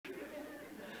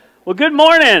Well, good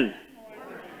morning.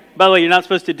 By the way, you're not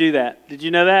supposed to do that. Did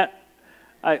you know that?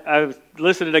 I was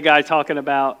listening to a guy talking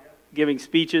about giving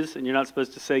speeches, and you're not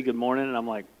supposed to say good morning, and I'm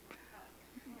like,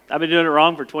 I've been doing it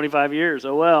wrong for 25 years.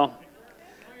 Oh, well.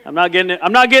 I'm not getting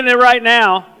it right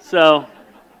now. So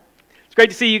it's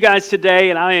great to see you guys today,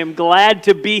 and I am glad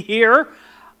to be here.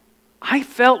 I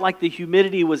felt like the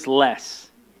humidity was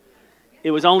less. It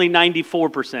was only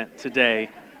 94% today.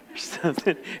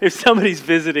 If somebody's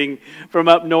visiting from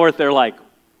up north, they're like,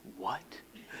 what?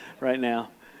 Right now.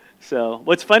 So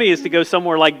what's funny is to go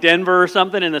somewhere like Denver or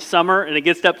something in the summer, and it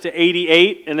gets up to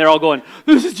 88, and they're all going,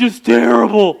 this is just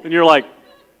terrible. And you're like,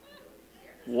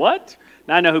 what?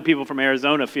 Now I know how people from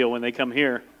Arizona feel when they come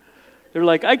here. They're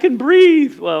like, I can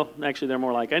breathe. Well, actually, they're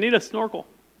more like, I need a snorkel.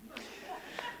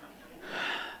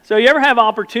 So you ever have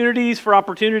opportunities for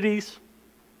opportunities?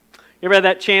 You ever had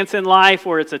that chance in life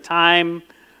where it's a time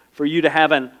for you to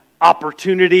have an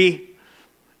opportunity?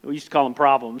 We used to call them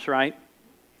problems, right?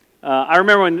 I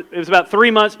remember when it was about 3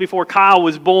 months before Kyle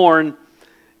was born,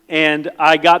 and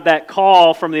I got that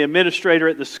call from the administrator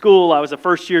at the school. I was a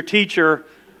first-year teacher,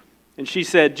 and she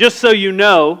said, just so you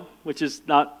know, which is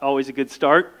not always a good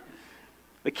start,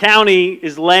 the county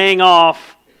is laying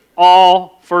off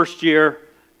all first-year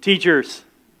teachers.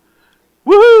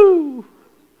 Woohoo!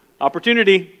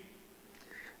 Opportunity.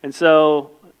 And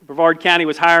so Brevard County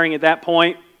was hiring at that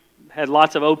point, had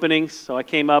lots of openings, so I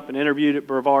came up and interviewed at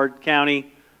Brevard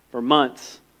County for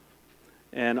months.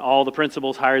 And all the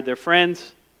principals hired their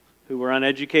friends who were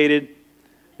uneducated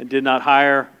and did not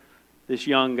hire this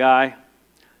young guy.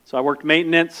 So I worked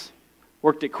maintenance,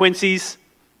 worked at Quincy's,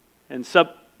 and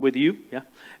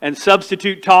and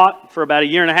substitute taught for about a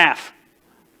year and a half.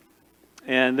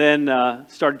 And then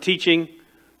started teaching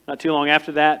not too long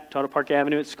after that, taught at Park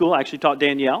Avenue at school. I actually taught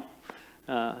Danielle,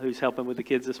 who's helping with the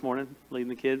kids this morning, leading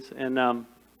the kids. And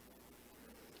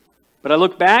but I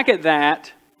look back at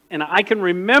that, and I can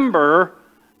remember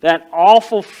that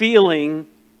awful feeling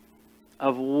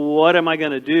of what am I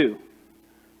going to do?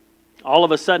 All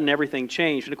of a sudden, everything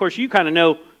changed. And of course, you kind of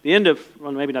know the end of,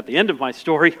 well, maybe not the end of my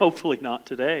story, hopefully not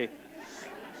today.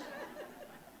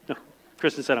 No,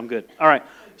 Kristen said I'm good. All right.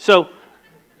 So,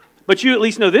 but you at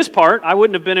least know this part. I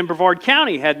wouldn't have been in Brevard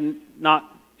County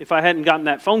if I hadn't gotten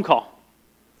that phone call.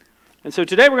 And so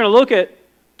today we're going to look at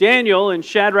Daniel and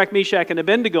Shadrach, Meshach, and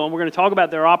Abednego, and we're going to talk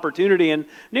about their opportunity. And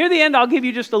near the end, I'll give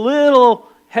you just a little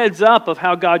heads up of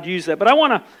how God used that. But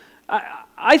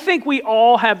I think we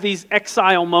all have these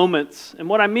exile moments. And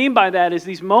what I mean by that is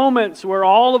these moments where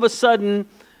all of a sudden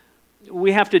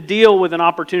we have to deal with an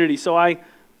opportunity. So I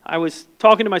was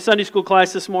talking to my Sunday school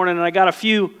class this morning, and I got a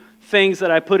few things that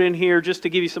I put in here just to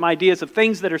give you some ideas of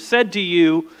things that are said to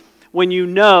you when you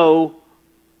know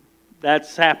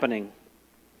that's happening.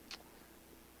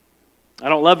 I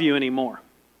don't love you anymore.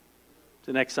 It's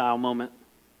an exile moment.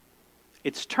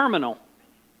 It's terminal.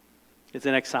 It's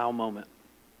an exile moment.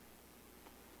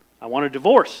 I want a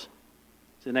divorce.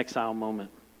 It's an exile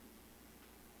moment.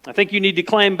 I think you need to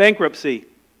claim bankruptcy.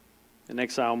 An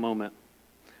exile moment.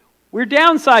 We're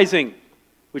downsizing,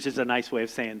 which is a nice way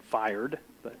of saying fired,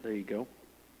 but there you go.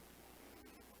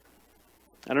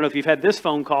 I don't know if you've had this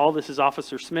phone call. This is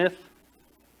Officer Smith.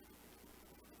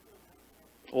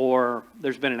 Or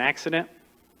there's been an accident.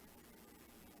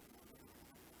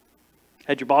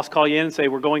 Had your boss call you in and say,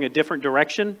 we're going a different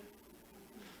direction?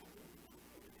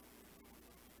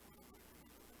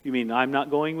 You mean I'm not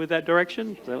going with that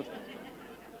direction?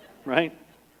 Right?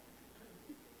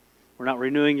 We're not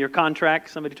renewing your contract,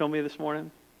 somebody told me this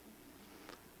morning.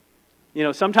 You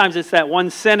know, sometimes it's that one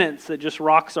sentence that just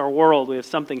rocks our world. We have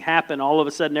something happen, all of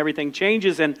a sudden everything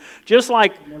changes, and just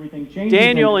like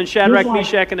Daniel and Shadrach,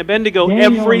 Meshach, and Abednego,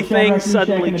 everything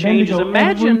suddenly changes.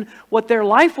 Imagine what their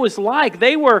life was like.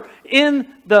 They were in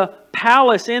the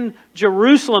palace in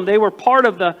Jerusalem. They were part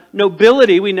of the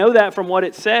nobility. We know that from what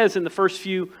it says in the first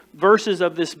few verses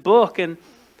of this book. And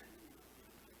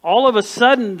all of a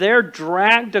sudden, they're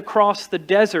dragged across the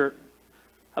desert,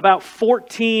 about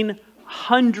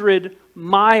 1,400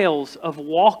 miles of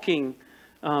walking.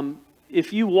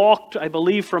 If you walked, I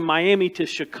believe, from Miami to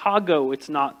Chicago, it's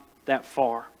not that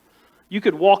far. You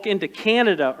could walk into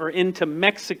Canada or into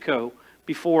Mexico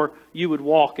before you would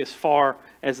walk as far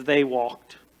as they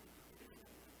walked.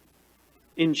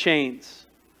 In chains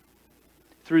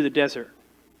through the desert.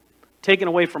 Taken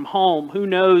away from home. Who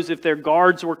knows if their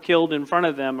guards were killed in front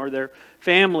of them or their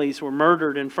families were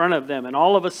murdered in front of them. And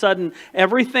all of a sudden,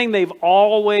 everything they've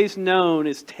always known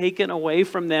is taken away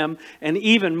from them. And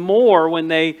even more when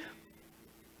they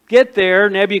get there,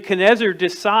 Nebuchadnezzar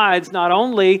decides, not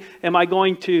only am I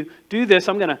going to do this,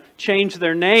 I'm going to change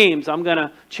their names, I'm going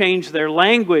to change their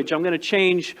language, I'm going to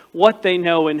change what they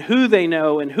know and who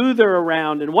they're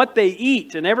around and what they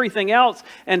eat and everything else.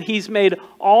 And he's made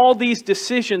all these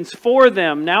decisions for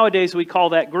them. Nowadays we call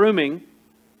that grooming.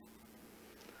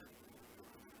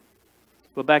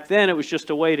 But back then it was just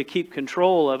a way to keep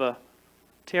control of a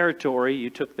territory. You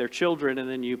took their children and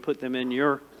then you put them in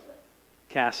your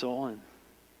castle, and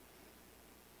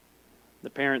the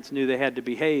parents knew they had to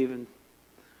behave and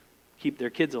keep their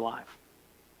kids alive.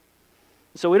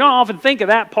 So we don't often think of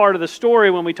that part of the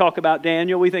story when we talk about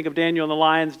Daniel. We think of Daniel in the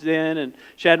lion's den and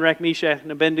Shadrach, Meshach,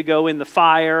 and Abednego in the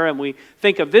fire. And we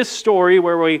think of this story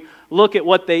where we look at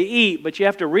what they eat. But you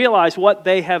have to realize what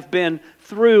they have been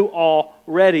through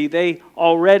already. They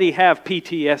already have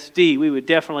PTSD. We would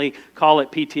definitely call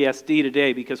it PTSD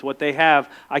today, because what they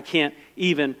have, I can't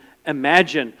even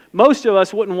imagine. Most of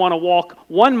us wouldn't want to walk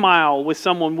 1 mile with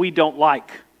someone we don't like,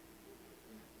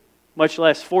 much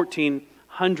less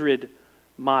 1,400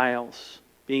 miles,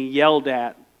 being yelled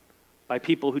at by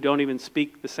people who don't even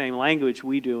speak the same language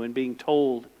we do and being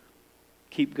told,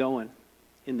 keep going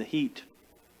in the heat.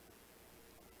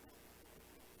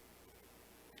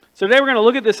 So today we're going to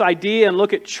look at this idea and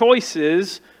look at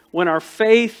choices when our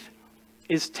faith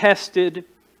is tested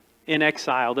in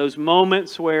exile. Those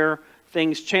moments where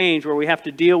things change, where we have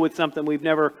to deal with something we've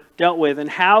never dealt with. And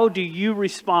how do you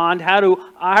respond? How do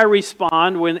I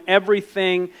respond when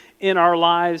everything in our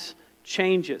lives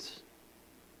changes?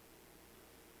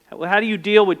 How do you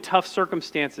deal with tough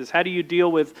circumstances? How do you deal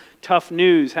with tough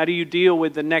news? How do you deal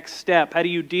with the next step? How do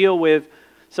you deal with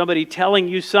somebody telling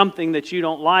you something that you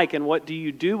don't like, and what do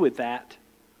you do with that?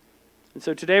 And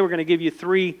so today we're going to give you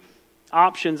 3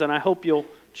 options, and I hope you'll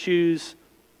choose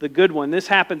the good one. This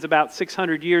happens about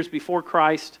 600 years before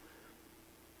Christ.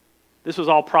 This was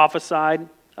all prophesied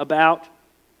about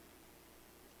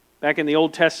back in the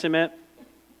Old Testament.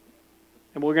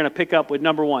 And we're going to pick up with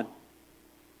number 1.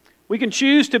 We can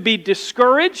choose to be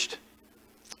discouraged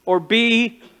or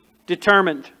be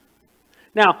determined.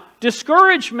 Now,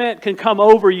 discouragement can come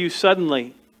over you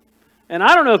suddenly. And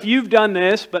I don't know if you've done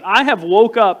this, but I have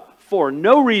woke up for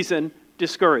no reason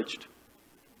discouraged.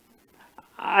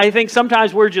 I think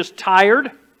sometimes we're just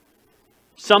tired.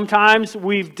 Sometimes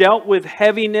we've dealt with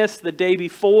heaviness the day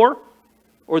before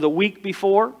or the week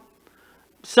before.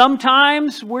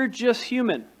 Sometimes we're just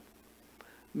human.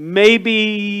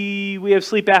 Maybe we have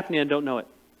sleep apnea and don't know it.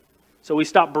 So we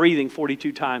stop breathing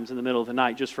 42 times in the middle of the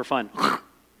night just for fun.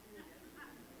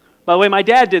 By the way, my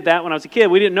dad did that when I was a kid.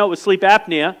 We didn't know it was sleep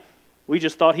apnea. We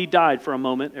just thought he died for a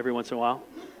moment every once in a while.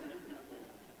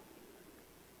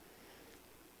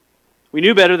 We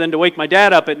knew better than to wake my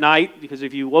dad up at night, because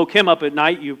if you woke him up at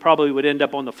night, you probably would end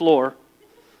up on the floor.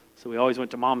 So we always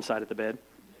went to mom's side of the bed.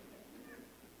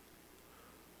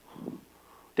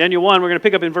 Daniel 1, we're going to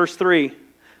pick up in verse 3.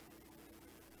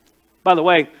 By the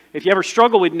way, if you ever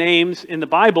struggle with names in the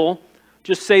Bible,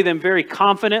 just say them very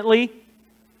confidently,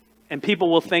 and people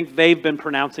will think they've been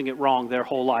pronouncing it wrong their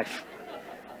whole life.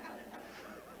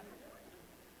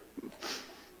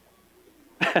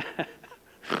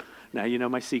 Now you know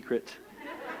my secret.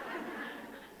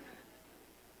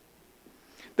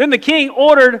 Then the king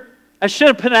ordered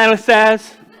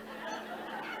Ashpenaz.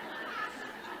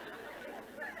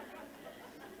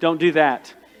 Don't do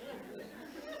that.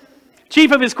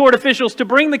 Chief of his court officials, to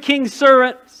bring the king's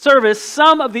service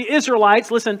some of the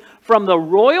Israelites, listen, from the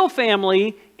royal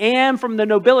family and from the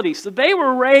nobility. So they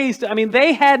were raised,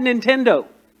 they had Nintendo.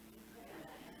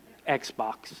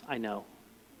 Xbox, I know.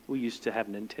 We used to have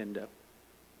Nintendo.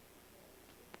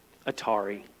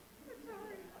 Atari.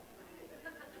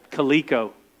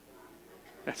 Coleco.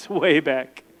 That's way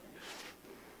back.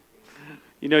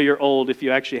 You know you're old if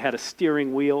you actually had a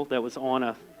steering wheel that was on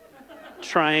a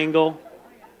triangle.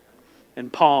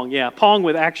 And Pong. Yeah, Pong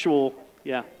with actual,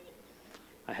 yeah.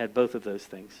 I had both of those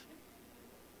things.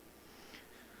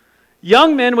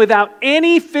 Young men without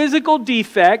any physical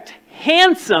defect,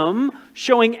 handsome,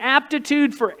 showing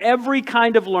aptitude for every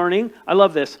kind of learning. I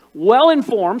love this.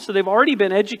 Well-informed, so they've already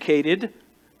been educated.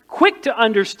 Quick to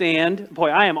understand. Boy,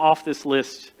 I am off this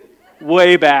list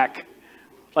way back.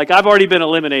 Like I've already been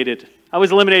eliminated. I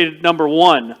was eliminated number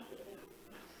 1.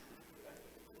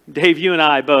 Dave, you and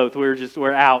I both,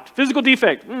 we're out. Physical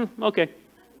defect, okay.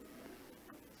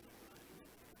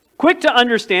 Quick to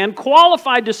understand,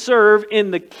 qualified to serve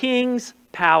in the king's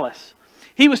palace.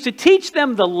 He was to teach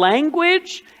them the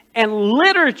language and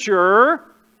literature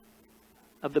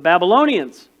of the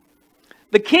Babylonians.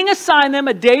 The king assigned them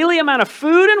a daily amount of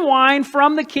food and wine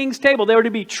from the king's table. They were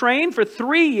to be trained for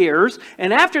 3 years,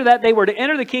 and after that they were to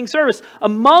enter the king's service.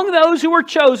 Among those who were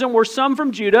chosen were some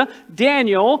from Judah: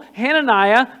 Daniel,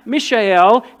 Hananiah,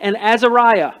 Mishael, and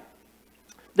Azariah.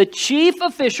 The chief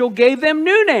official gave them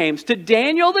new names. To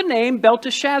Daniel the name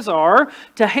Belteshazzar,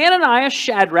 to Hananiah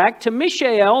Shadrach, to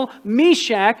Mishael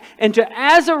Meshach, and to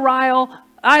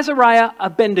Azariah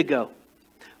Abednego.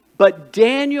 But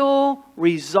Daniel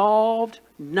resolved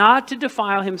not to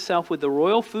defile himself with the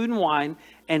royal food and wine,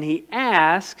 and he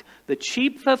asked the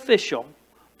chief official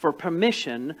for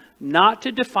permission not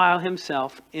to defile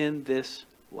himself in this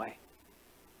way.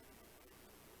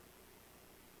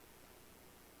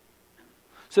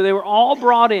 So they were all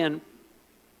brought in.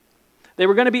 They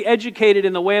were going to be educated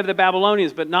in the way of the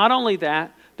Babylonians, but not only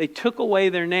that, they took away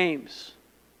their names.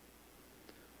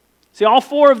 See, all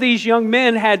 4 of these young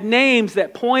men had names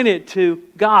that pointed to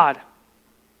God,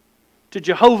 to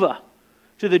Jehovah,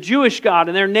 to the Jewish God,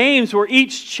 and their names were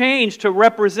each changed to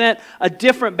represent a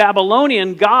different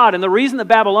Babylonian god. And the reason the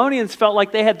Babylonians felt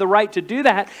like they had the right to do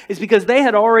that is because they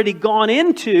had already gone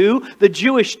into the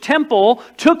Jewish temple,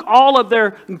 took all of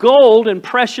their gold and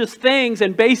precious things,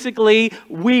 and basically,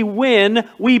 we win,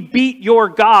 we beat your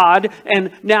God,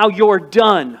 and now you're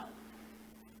done.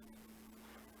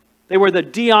 They were the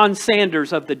Deion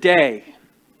Sanders of the day.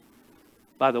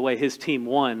 By the way, his team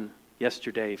won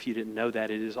yesterday. If you didn't know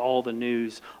that, it is all the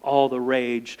news, all the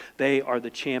rage. They are the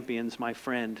champions, my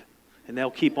friend. And they'll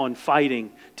keep on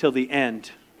fighting till the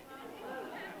end.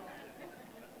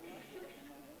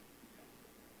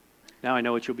 Now I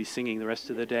know what you'll be singing the rest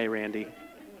of the day, Randy.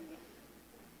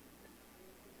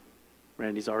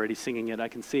 Randy's already singing it. I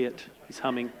can see it. He's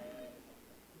humming.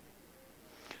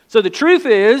 So the truth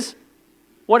is,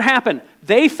 what happened?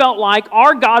 They felt like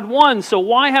our God won, so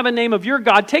why have a name of your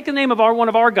God? Take the name of one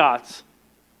of our gods.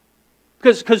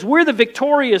 Because we're the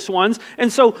victorious ones.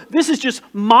 And so this is just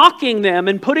mocking them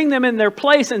and putting them in their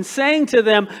place and saying to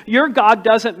them, your God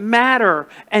doesn't matter.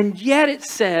 And yet it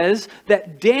says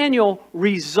that Daniel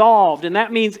resolved. And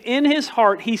that means in his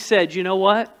heart he said, you know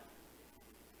what?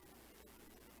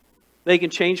 They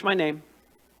can change my name.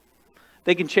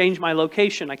 They can change my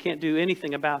location. I can't do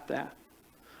anything about that.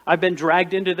 I've been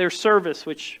dragged into their service,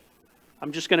 which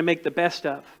I'm just going to make the best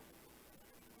of.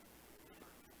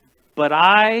 But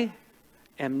I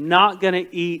am not going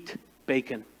to eat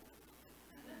bacon.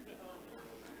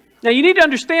 Now you need to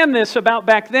understand this about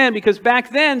back then, because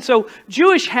back then, so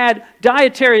Jewish had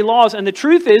dietary laws, and the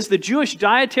truth is the Jewish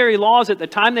dietary laws at the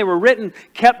time they were written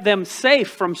kept them safe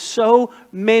from so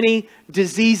many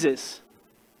diseases.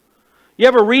 You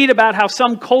ever read about how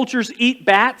some cultures eat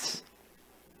bats?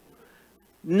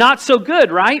 Not so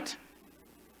good, right?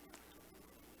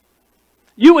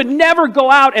 You would never go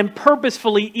out and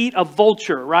purposefully eat a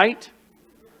vulture, right?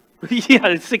 Yeah,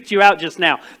 it sicked you out just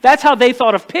now. That's how they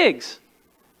thought of pigs.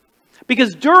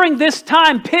 Because during this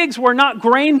time, pigs were not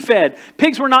grain-fed.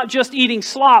 Pigs were not just eating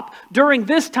slop. During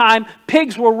this time,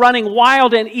 pigs were running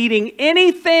wild and eating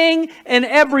anything and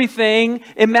everything.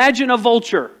 Imagine a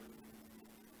vulture.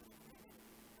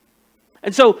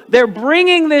 And so they're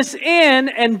bringing this in,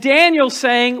 and Daniel's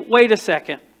saying, wait a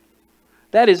second.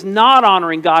 That is not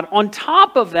honoring God. On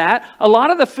top of that, a lot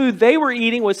of the food they were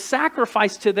eating was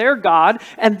sacrificed to their God,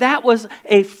 and that was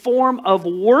a form of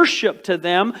worship to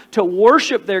them. To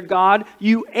worship their God,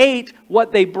 you ate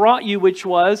what they brought you, which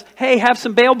was, hey, have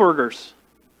some Baal burgers.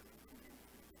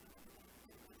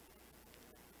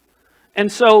 And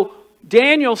so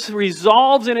Daniel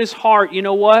resolves in his heart, you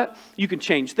know what? You can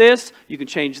change this, you can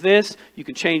change this, you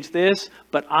can change this,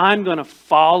 but I'm going to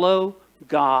follow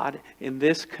God in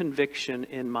this conviction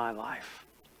in my life.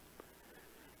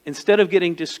 Instead of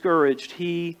getting discouraged,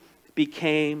 he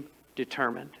became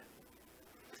determined.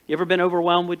 You ever been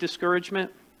overwhelmed with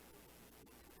discouragement?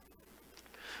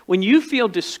 When you feel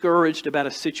discouraged about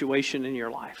a situation in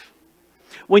your life,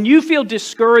 when you feel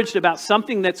discouraged about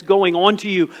something that's going on to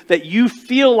you that you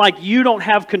feel like you don't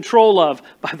have control of,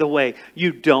 by the way,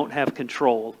 you don't have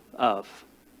control of.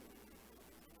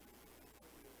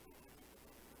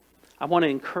 I want to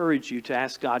encourage you to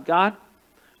ask God, God,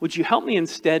 would you help me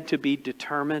instead to be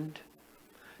determined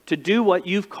to do what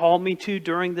you've called me to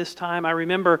during this time? I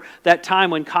remember that time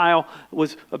when Kyle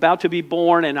was about to be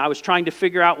born and I was trying to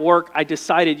figure out work. I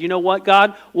decided, you know what,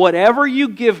 God, whatever you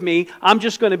give me, I'm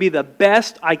just going to be the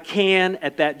best I can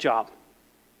at that job.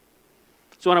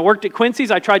 So when I worked at Quincy's,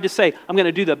 I tried to say, I'm going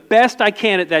to do the best I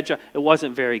can at that job. It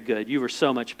wasn't very good. You were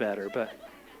so much better. But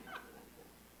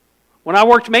when I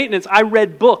worked maintenance, I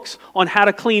read books on how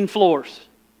to clean floors.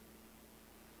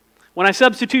 When I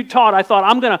substitute taught, I thought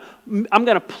I'm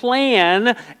going to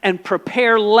plan and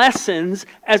prepare lessons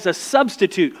as a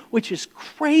substitute, which is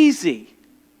crazy.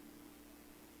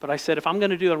 But I said, if I'm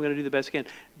going to do it, I'm going to do the best I can.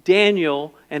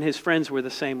 Daniel and his friends were the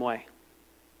same way.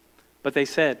 But they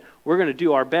said, we're going to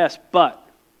do our best, but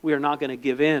we are not going to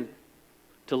give in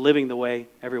to living the way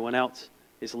everyone else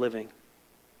is living.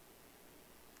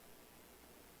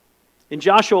 In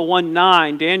Joshua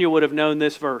 1:9, Daniel would have known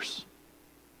this verse.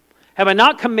 Have I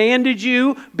not commanded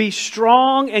you, be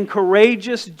strong and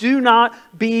courageous, do not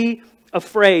be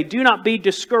afraid, do not be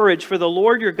discouraged, for the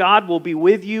Lord your God will be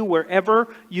with you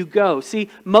wherever you go. See,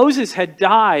 Moses had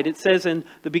died, it says in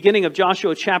the beginning of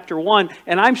Joshua chapter 1,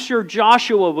 and I'm sure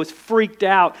Joshua was freaked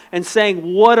out and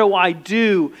saying, what do I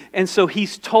do? And so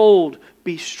he's told,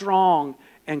 be strong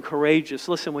and courageous.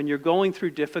 Listen, when you're going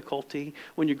through difficulty,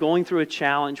 when you're going through a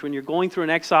challenge, when you're going through an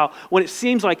exile, when it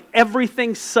seems like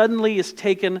everything suddenly is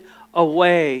taken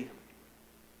away,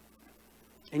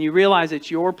 and you realize it's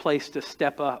your place to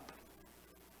step up.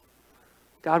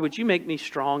 God, would you make me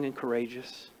strong and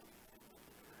courageous?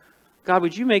 God,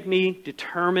 would you make me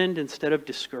determined instead of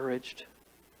discouraged?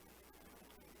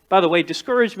 By the way,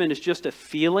 discouragement is just a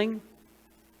feeling.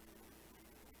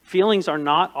 Feelings are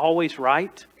not always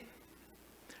right.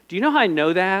 Do you know how I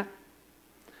know that?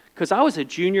 Because I was a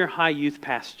junior high youth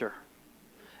pastor,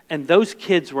 and those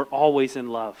kids were always in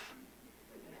love.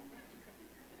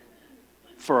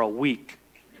 For a week.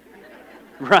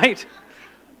 Right?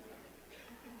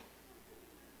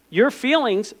 Your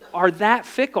feelings are that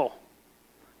fickle.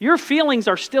 Your feelings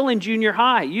are still in junior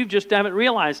high. You just haven't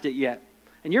realized it yet.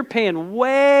 And you're paying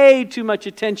way too much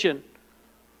attention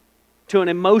to an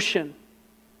emotion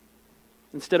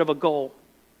instead of a goal.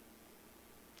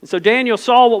 And so Daniel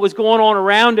saw what was going on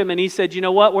around him, and he said, you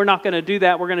know what? We're not going to do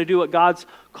that. We're going to do what God's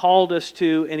called us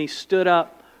to. And he stood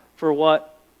up for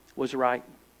what was right.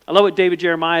 I love what David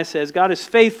Jeremiah says. God is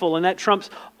faithful, and that trumps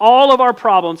all of our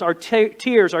problems, our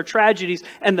tears, our tragedies,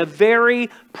 and the very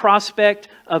prospect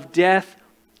of death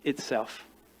itself.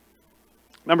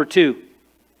 Number 2,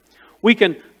 we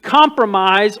can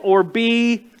compromise or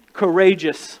be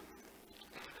courageous.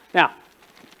 Now,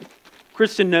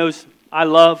 Kristen knows I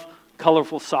love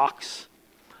colorful socks.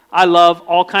 I love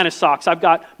all kind of socks. I've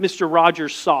got Mr.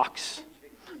 Rogers socks.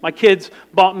 My kids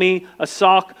bought me a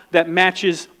sock that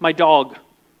matches my dog.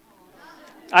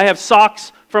 I have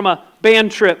socks from a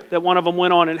band trip that one of them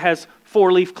went on. It has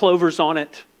 4-leaf clovers on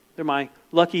it. They're my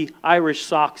lucky Irish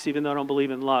socks, even though I don't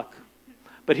believe in luck.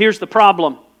 But here's the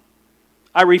problem.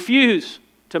 I refuse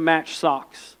to match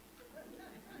socks.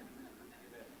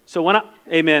 So when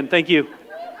amen, thank you.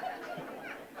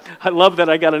 I love that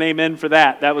I got an amen for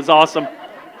that. That was awesome.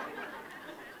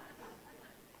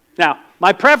 Now,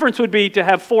 my preference would be to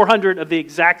have 400 of the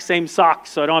exact same socks,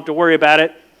 so I don't have to worry about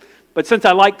it. But since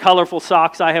I like colorful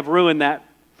socks, I have ruined that.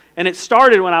 And it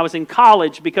started when I was in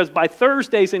college, because by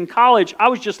Thursdays in college, I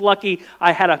was just lucky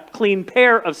I had a clean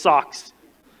pair of socks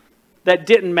that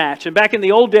didn't match. And back in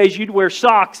the old days, you'd wear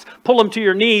socks, pull them to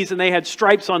your knees, and they had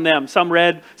stripes on them, some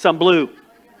red, some blue.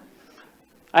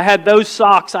 I had those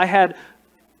socks. I had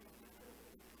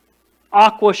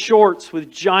aqua shorts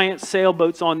with giant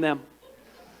sailboats on them.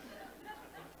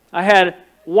 I had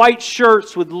white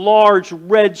shirts with large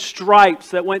red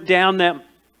stripes that went down them.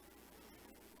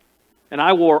 And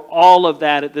I wore all of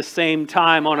that at the same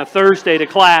time on a Thursday to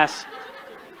class.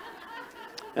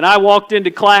 And I walked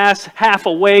into class half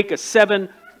awake, a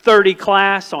 7:30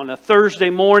 class on a Thursday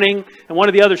morning. And one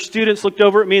of the other students looked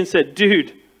over at me and said,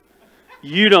 "Dude,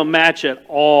 you don't match at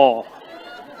all."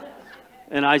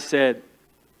 And I said,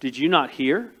 "Did you not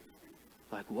hear?"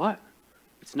 Like, what?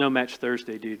 It's no match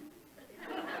Thursday, dude.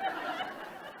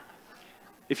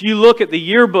 If you look at the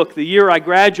yearbook, the year I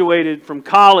graduated from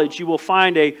college, you will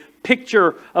find a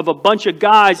picture of a bunch of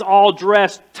guys all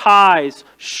dressed, ties,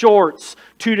 shorts,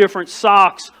 2 different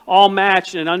socks, all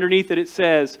matched, and underneath it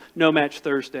says, "No match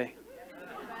Thursday."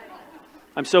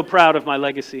 I'm so proud of my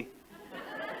legacy.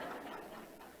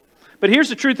 But here's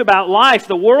the truth about life.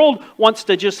 The world wants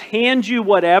to just hand you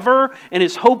whatever and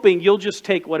is hoping you'll just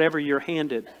take whatever you're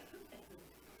handed.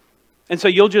 And so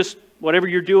you'll just, whatever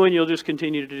you're doing, you'll just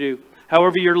continue to do.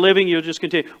 However you're living, you'll just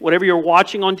continue. Whatever you're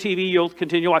watching on TV, you'll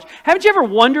continue to watch. Haven't you ever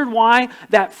wondered why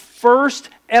that first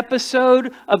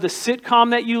episode of the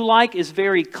sitcom that you like is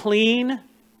very clean,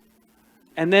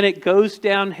 and then it goes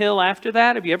downhill after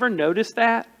that? Have you ever noticed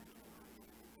that?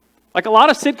 Like a lot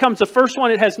of sitcoms, the first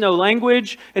one, it has no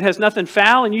language, it has nothing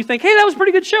foul, and you think, hey, that was a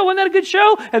pretty good show, wasn't that a good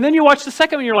show? And then you watch the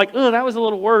second one, and you're like, oh, that was a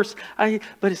little worse,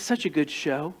 but it's such a good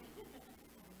show.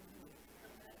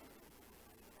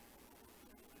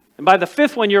 And by the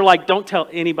 5th one, you're like, don't tell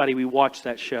anybody we watched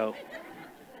that show.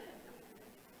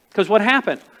 Because what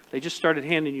happened? They just started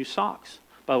handing you socks.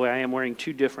 By the way, I am wearing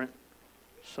 2 different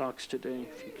socks today,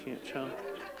 if you can't tell.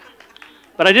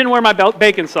 But I didn't wear my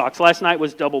bacon socks. Last night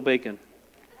was double bacon.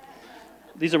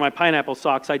 These are my pineapple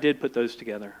socks. I did put those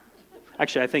together.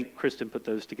 Actually, I think Kristen put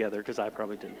those together because I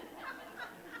probably didn't.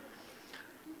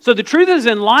 So the truth is,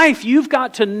 in life, you've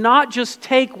got to not just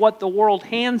take what the world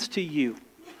hands to you.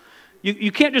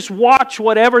 You can't just watch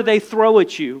whatever they throw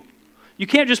at you. You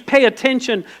can't just pay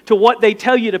attention to what they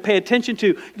tell you to pay attention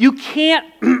to. You can't,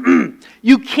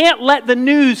 you can't let the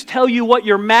news tell you what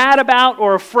you're mad about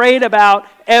or afraid about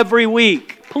every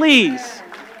week. Please.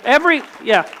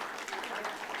 Yeah.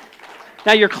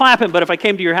 Now you're clapping, but if I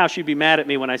came to your house, you'd be mad at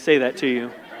me when I say that to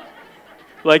you.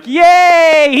 Like,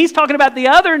 yay, he's talking about the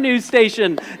other news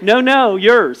station. No,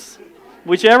 yours.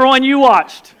 Whichever one you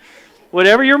watched.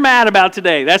 Whatever you're mad about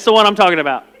today, that's the one I'm talking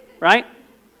about, right?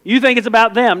 You think it's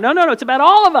about them. No, it's about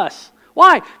all of us.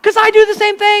 Why? Because I do the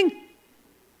same thing.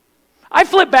 I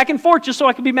flip back and forth just so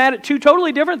I can be mad at 2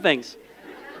 totally different things.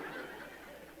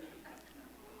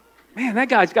 Man, that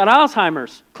guy's got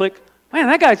Alzheimer's. Click. Man,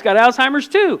 that guy's got Alzheimer's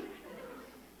too.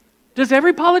 Does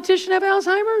every politician have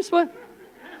Alzheimer's? What?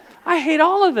 I hate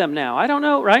all of them now. I don't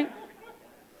know, right?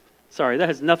 Sorry, that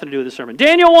has nothing to do with the sermon.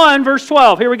 Daniel 1, verse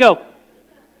 12. Here we go.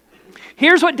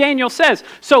 Here's what Daniel says.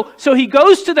 So he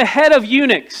goes to the head of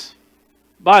eunuchs.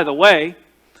 By the way,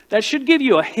 that should give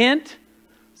you a hint.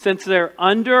 Since they're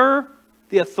under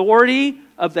the authority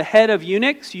of the head of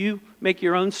eunuchs, you make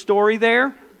your own story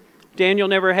there. Daniel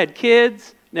never had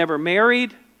kids, never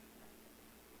married.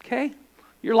 Okay?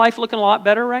 Your life looking a lot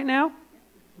better right now?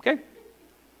 Okay?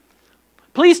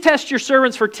 Please test your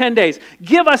servants for 10 days.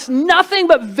 Give us nothing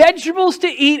but vegetables to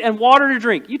eat and water to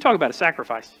drink. You talk about a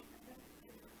sacrifice.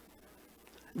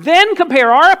 Then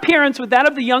compare our appearance with that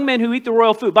of the young men who eat the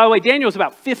royal food. By the way, Daniel was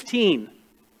about 15.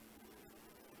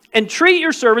 And treat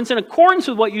your servants in accordance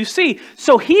with what you see.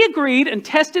 So he agreed and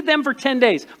tested them for 10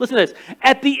 days. Listen to this.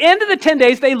 At the end of the 10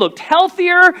 days, they looked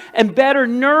healthier and better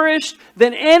nourished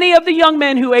than any of the young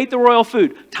men who ate the royal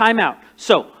food. Time out.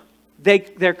 So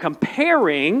they're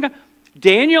comparing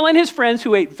Daniel and his friends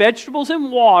who ate vegetables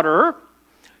and water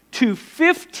to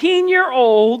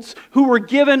 15-year-olds who were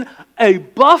given a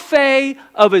buffet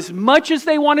of as much as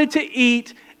they wanted to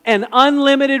eat and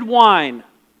unlimited wine.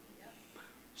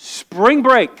 Spring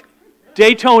break,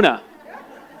 Daytona.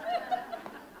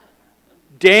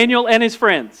 Daniel and his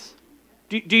friends.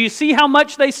 Do you see how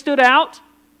much they stood out?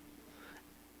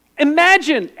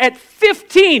 Imagine at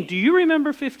 15. Do you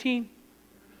remember 15?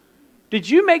 Did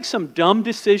you make some dumb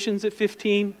decisions at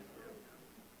 15?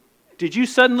 Did you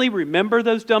suddenly remember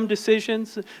those dumb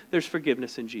decisions? There's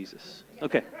forgiveness in Jesus.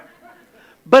 Okay.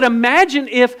 But imagine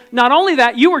if, not only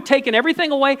that, you were taking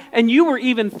everything away and you were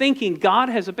even thinking, God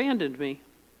has abandoned me.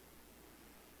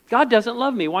 God doesn't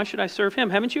love me. Why should I serve him?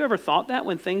 Haven't you ever thought that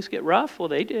when things get rough? Well,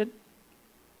 they did.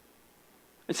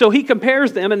 And so he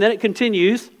compares them, and then it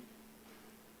continues.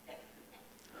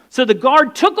 So the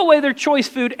guard took away their choice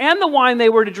food and the wine they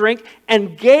were to drink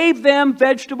and gave them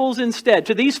vegetables instead.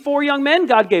 To these 4 young men,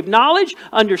 God gave knowledge,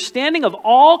 understanding of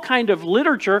all kind of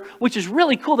literature, which is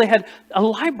really cool. They had a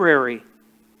library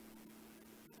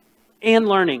and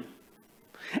learning.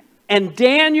 And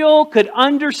Daniel could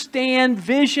understand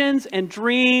visions and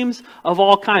dreams of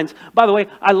all kinds. By the way,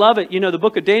 I love it. You know, the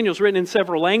book of Daniel is written in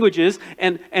several languages,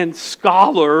 and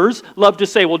scholars love to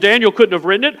say, well, Daniel couldn't have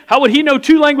written it. How would he know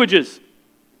 2 languages?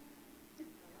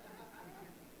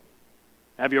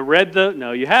 Have you read the...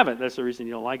 No, you haven't. That's the reason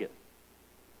you don't like it.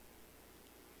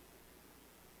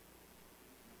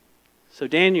 So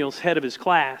Daniel's head of his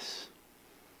class.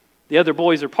 The other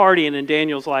boys are partying, and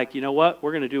Daniel's like, you know what?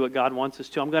 We're going to do what God wants us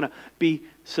to. I'm going to be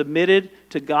submitted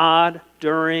to God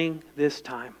during this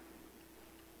time.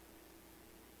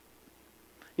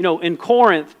 You know, in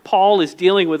Corinth, Paul is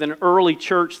dealing with an early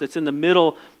church that's in the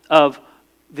middle of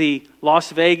the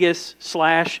Las Vegas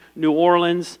 / New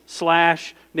Orleans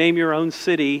 / name your own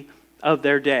city of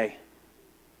their day.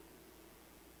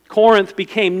 Corinth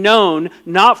became known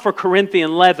not for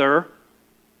Corinthian leather,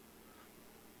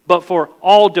 but for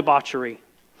all debauchery.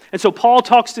 And so Paul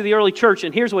talks to the early church,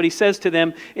 and here's what he says to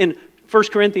them in 1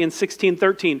 Corinthians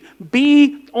 16:13.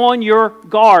 Be on your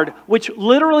guard, which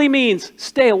literally means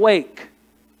stay awake.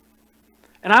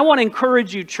 And I want to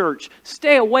encourage you, church,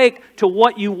 stay awake to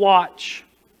what you watch.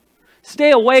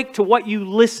 Stay awake to what you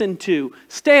listen to.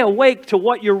 Stay awake to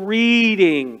what you're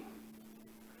reading.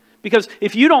 Because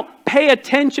if you don't pay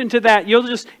attention to that, you'll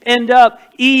just end up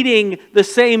eating the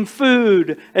same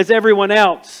food as everyone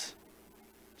else.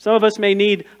 Some of us may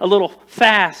need a little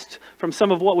fast from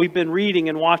some of what we've been reading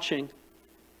and watching.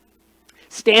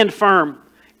 Stand firm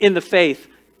in the faith.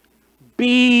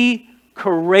 be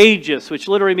courageous, which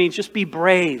literally means just be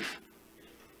brave.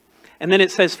 And then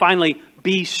it says finally,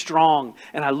 be strong.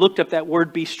 And I looked up that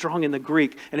word be strong in the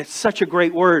Greek, and it's such a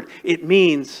great word. It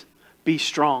means be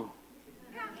strong.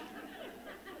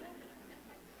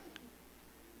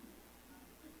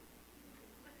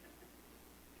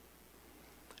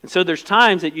 And so there's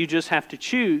times that you just have to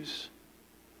choose.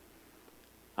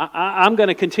 I'm going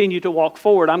to continue to walk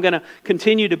forward. I'm going to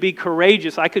continue to be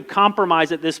courageous. I could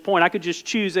compromise at this point. I could just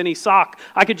choose any sock.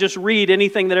 I could just read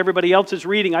anything that everybody else is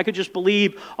reading. I could just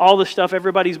believe all the stuff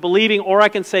everybody's believing. Or I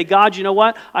can say, God, you know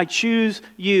what? I choose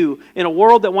you. In a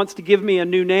world that wants to give me a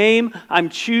new name, I'm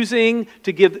choosing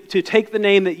to take the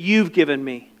name that you've given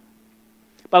me.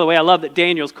 By the way, I love that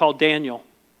Daniel's called Daniel.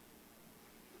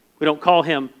 We don't call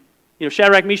him,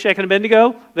 Shadrach, Meshach, and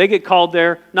Abednego, they get called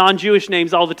their non-Jewish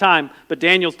names all the time. But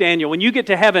Daniel's Daniel. When you get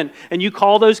to heaven and you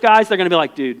call those guys, they're going to be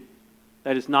like, dude,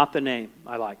 that is not the name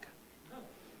I like.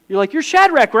 You're like, you're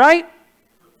Shadrach, right?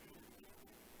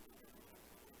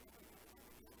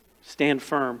 Stand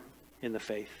firm in the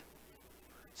faith.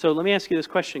 So let me ask you this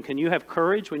question. Can you have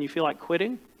courage when you feel like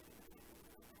quitting?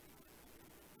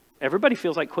 Everybody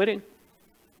feels like quitting.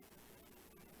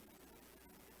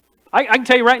 I can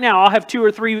tell you right now, I'll have 2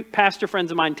 or 3 pastor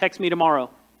friends of mine text me tomorrow.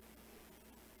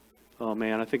 Oh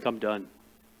man, I think I'm done.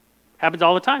 Happens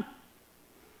all the time.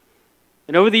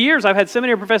 And over the years, I've had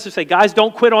seminary professors say, guys,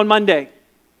 don't quit on Monday.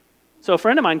 So a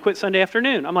friend of mine quit Sunday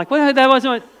afternoon. I'm like, well, that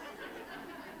wasn't...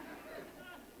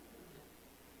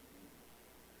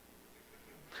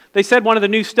 They said one of the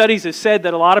new studies has said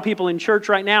that a lot of people in church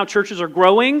right now, churches are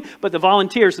growing, but the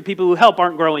volunteers, the people who help,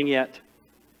 aren't growing yet.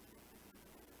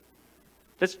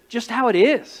 That's just how it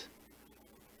is.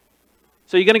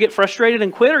 So you're going to get frustrated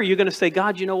and quit, or are you going to say,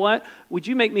 God, you know what? Would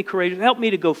you make me courageous? Help me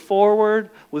to go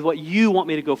forward with what you want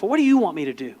me to go for. What do you want me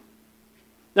to do?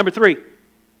 Number 3,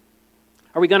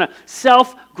 are we going to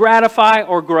self-gratify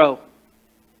or grow?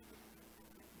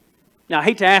 Now, I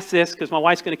hate to ask this because my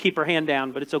wife's going to keep her hand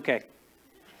down, but it's okay.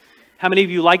 How many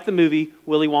of you like the movie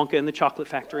Willy Wonka and the Chocolate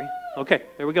Factory? Okay,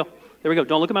 there we go. There we go.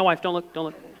 Don't look at my wife. Don't look. Don't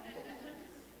look.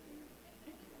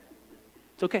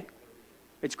 It's okay.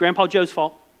 It's Grandpa Joe's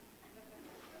fault.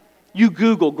 You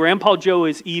Google Grandpa Joe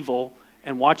is evil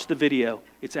and watch the video.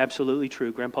 It's absolutely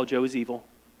true. Grandpa Joe is evil.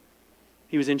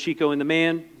 He was in Chico and the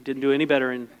Man. Didn't do any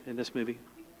better in this movie.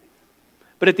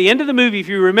 But at the end of the movie, if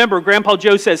you remember, Grandpa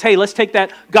Joe says, hey, let's take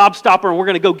that gobstopper and we're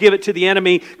going to go give it to the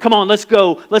enemy. Come on, let's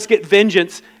go. Let's get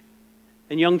vengeance.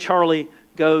 And young Charlie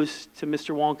goes to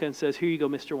Mr. Wonka and says, here you go,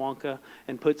 Mr. Wonka,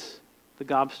 and puts the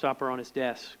gobstopper on his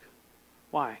desk.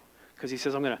 Why? Because he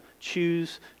says, I'm going to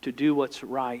choose to do what's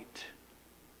right.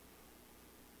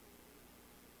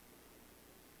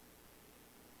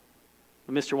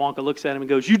 And Mr. Wonka looks at him and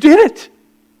goes, you did it!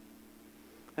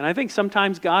 And I think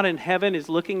sometimes God in heaven is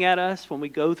looking at us when we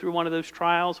go through one of those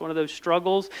trials, one of those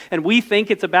struggles, and we think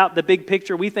it's about the big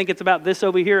picture. We think it's about this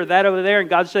over here or that over there, and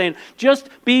God's saying, just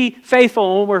be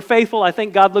faithful. And when we're faithful, I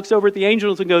think God looks over at the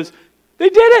angels and goes, they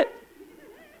did it!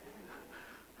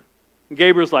 And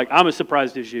Gabriel's like, I'm as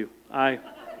surprised as you. I've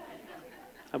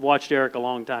watched Eric a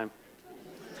long time.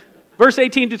 Verse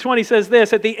 18 to 20 says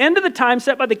this, at the end of the time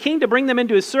set by the king to bring them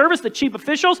into his service, the chief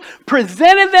officials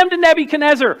presented them to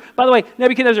Nebuchadnezzar. By the way,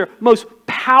 Nebuchadnezzar, most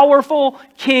powerful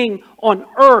king on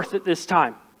earth at this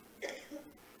time.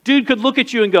 Dude could look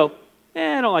at you and go,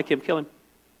 I don't like him, kill him.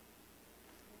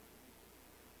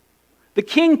 The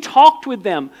king talked with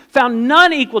them, found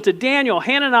none equal to Daniel,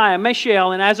 Hananiah,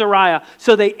 Mishael, and Azariah.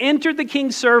 So they entered the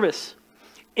king's service.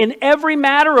 In every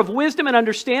matter of wisdom and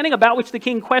understanding about which the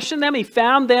king questioned them, he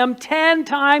found them 10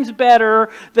 times better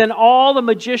than all the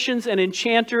magicians and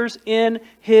enchanters in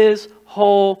his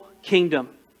whole kingdom.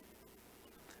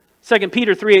 2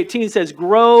 Peter 3:18 says,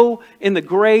 grow in the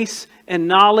grace and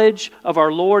knowledge of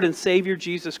our Lord and Savior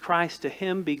Jesus Christ. To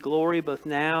him be glory both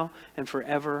now and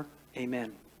forever.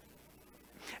 Amen.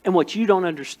 And what you don't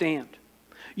understand,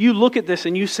 you look at this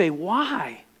and you say,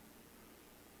 why?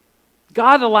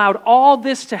 God allowed all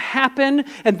this to happen,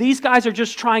 and these guys are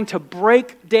just trying to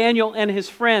break Daniel and his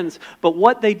friends. But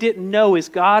what they didn't know is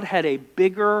God had a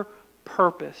bigger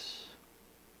purpose.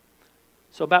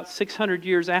 So about 600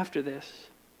 years after this,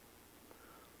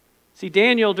 see,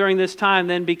 Daniel during this time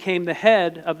then became the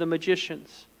head of the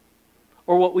magicians,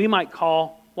 or what we might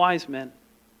call wise men.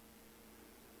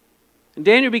 And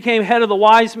Daniel became head of the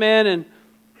wise men, and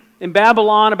in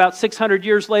Babylon, about 600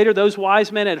 years later, those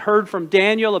wise men had heard from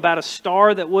Daniel about a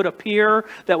star that would appear,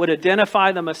 that would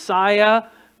identify the Messiah.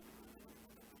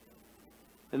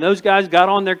 And those guys got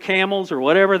on their camels or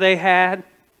whatever they had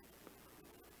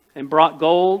and brought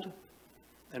gold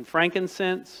and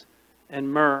frankincense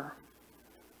and myrrh.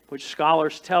 which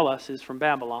scholars tell us is from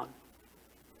Babylon,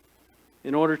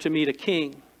 in order to meet a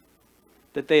king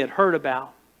that they had heard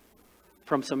about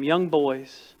from some young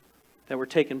boys that were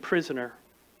taken prisoner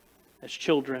as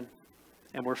children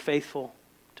and were faithful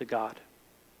to God.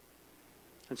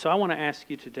 And so I want to ask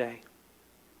you today,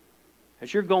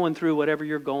 as you're going through whatever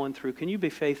you're going through, can you be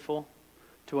faithful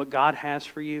to what God has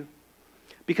for you?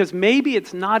 Because maybe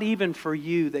it's not even for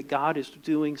you that God is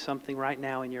doing something right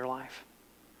now in your life.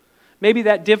 Maybe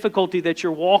that difficulty that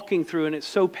you're walking through and it's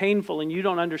so painful and you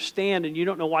don't understand and you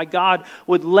don't know why God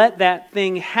would let that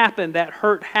thing happen, that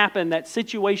hurt happen, that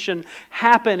situation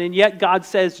happen, and yet God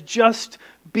says, just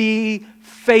be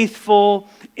faithful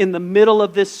in the middle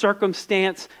of this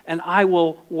circumstance and I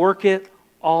will work it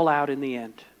all out in the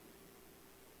end.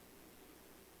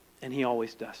 And He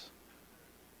always does.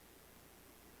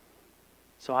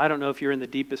 So I don't know if you're in the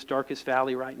deepest, darkest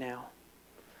valley right now.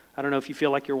 I don't know if you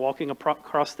feel like you're walking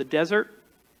across the desert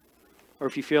or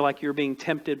if you feel like you're being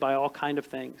tempted by all kinds of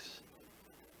things.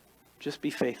 Just be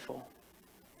faithful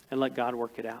and let God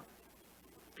work it out.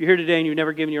 If you're here today and you've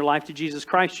never given your life to Jesus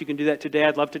Christ, you can do that today.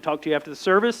 I'd love to talk to you after the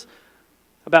service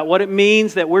about what it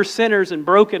means that we're sinners and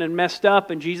broken and messed up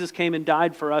and Jesus came and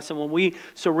died for us. And when we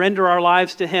surrender our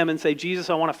lives to Him and say, Jesus,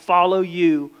 I want to follow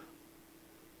you,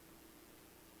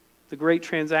 the great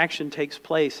transaction takes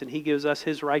place and He gives us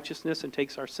His righteousness and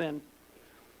takes our sin.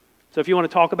 So if you want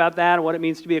to talk about that and what it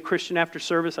means to be a Christian after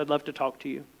service, I'd love to talk to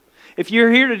you. If you're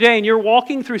here today and you're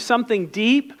walking through something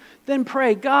deep, then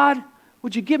pray, God,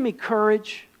 would you give me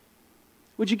courage?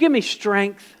 Would you give me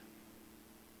strength?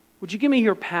 Would you give me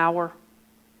your power?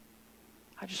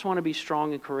 I just want to be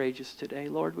strong and courageous today.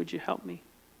 Lord, would you help me?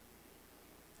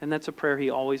 And that's a prayer He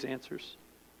always answers.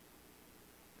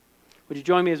 Would you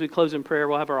join me as we close in prayer?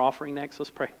 We'll have our offering next. Let's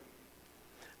pray.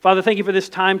 Father, thank you for this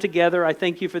time together. I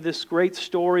thank you for this great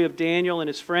story of Daniel and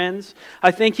his friends.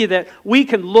 I thank you that we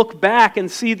can look back and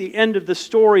see the end of the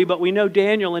story, but we know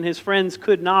Daniel and his friends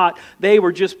could not. They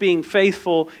were just being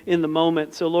faithful in the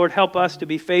moment. So Lord, help us to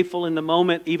be faithful in the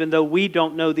moment, even though we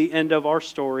don't know the end of our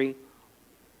story.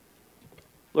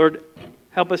 Lord,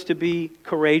 help us to be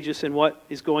courageous in what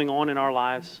is going on in our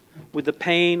lives, with the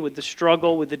pain, with the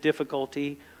struggle, with the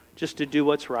difficulty, just to do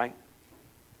what's right.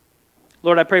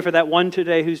 Lord, I pray for that one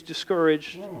today who's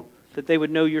discouraged, that they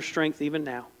would know your strength even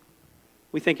now.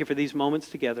 We thank you for these moments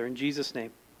together. In Jesus'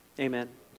 name, amen.